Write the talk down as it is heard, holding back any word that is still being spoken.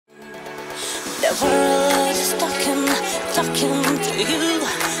The world is talking to you.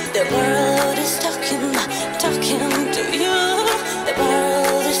 The world is talking to you. The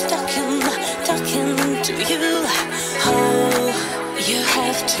world is talking to you. Oh, you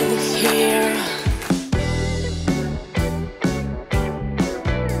have to hear.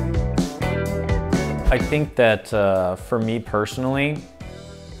 I think that for me personally,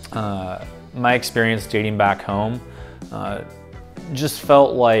 my experience dating back home just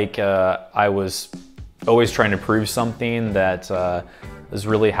felt like I was always trying to prove something, that was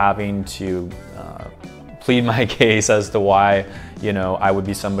really having to plead my case as to why, you know, I would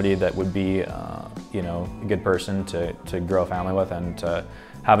be somebody that would be, you know, a good person to grow a family with and to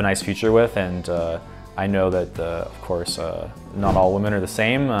have a nice future with. And I know that, of course, not all women are the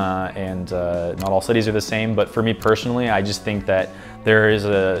same, and not all cities are the same, but for me personally, I just think that there is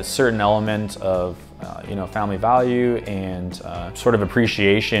a certain element of you know, family value and sort of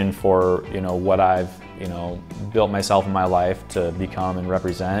appreciation for, you know, what I've, you know, built myself in my life to become and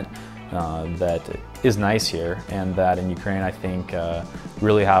represent, that is nice here, and that in Ukraine I think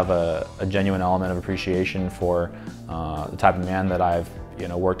really have a genuine element of appreciation for the type of man that I've, you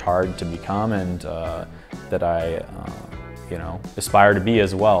know, worked hard to become, and that I you know, aspire to be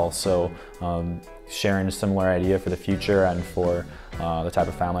as well. So sharing a similar idea for the future and for the type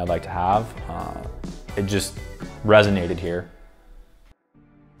of family I'd like to have, it just resonated here.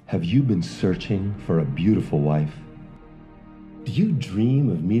 Have you been searching for a beautiful wife? Do you dream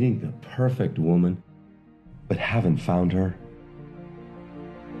of meeting the perfect woman, but haven't found her?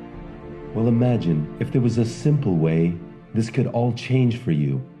 Well, imagine if there was a simple way this could all change for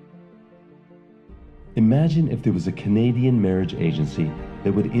you. Imagine if there was a Canadian marriage agency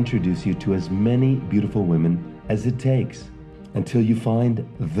that would introduce you to as many beautiful women as it takes until you find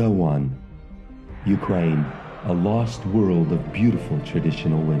the one. Ukraine, a lost world of beautiful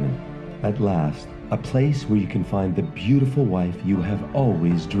traditional women. At last, a place where you can find the beautiful wife you have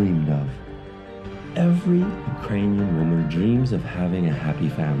always dreamed of. Every Ukrainian woman dreams of having a happy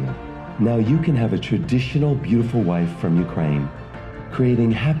family. Now you can have a traditional beautiful wife from Ukraine,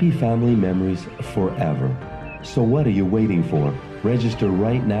 creating happy family memories forever. So what are you waiting for? Register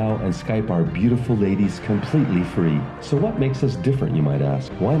right now and Skype our beautiful ladies completely free. So what makes us different, you might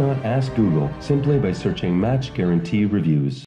ask? Why not ask Google simply by searching Match Guarantee Reviews?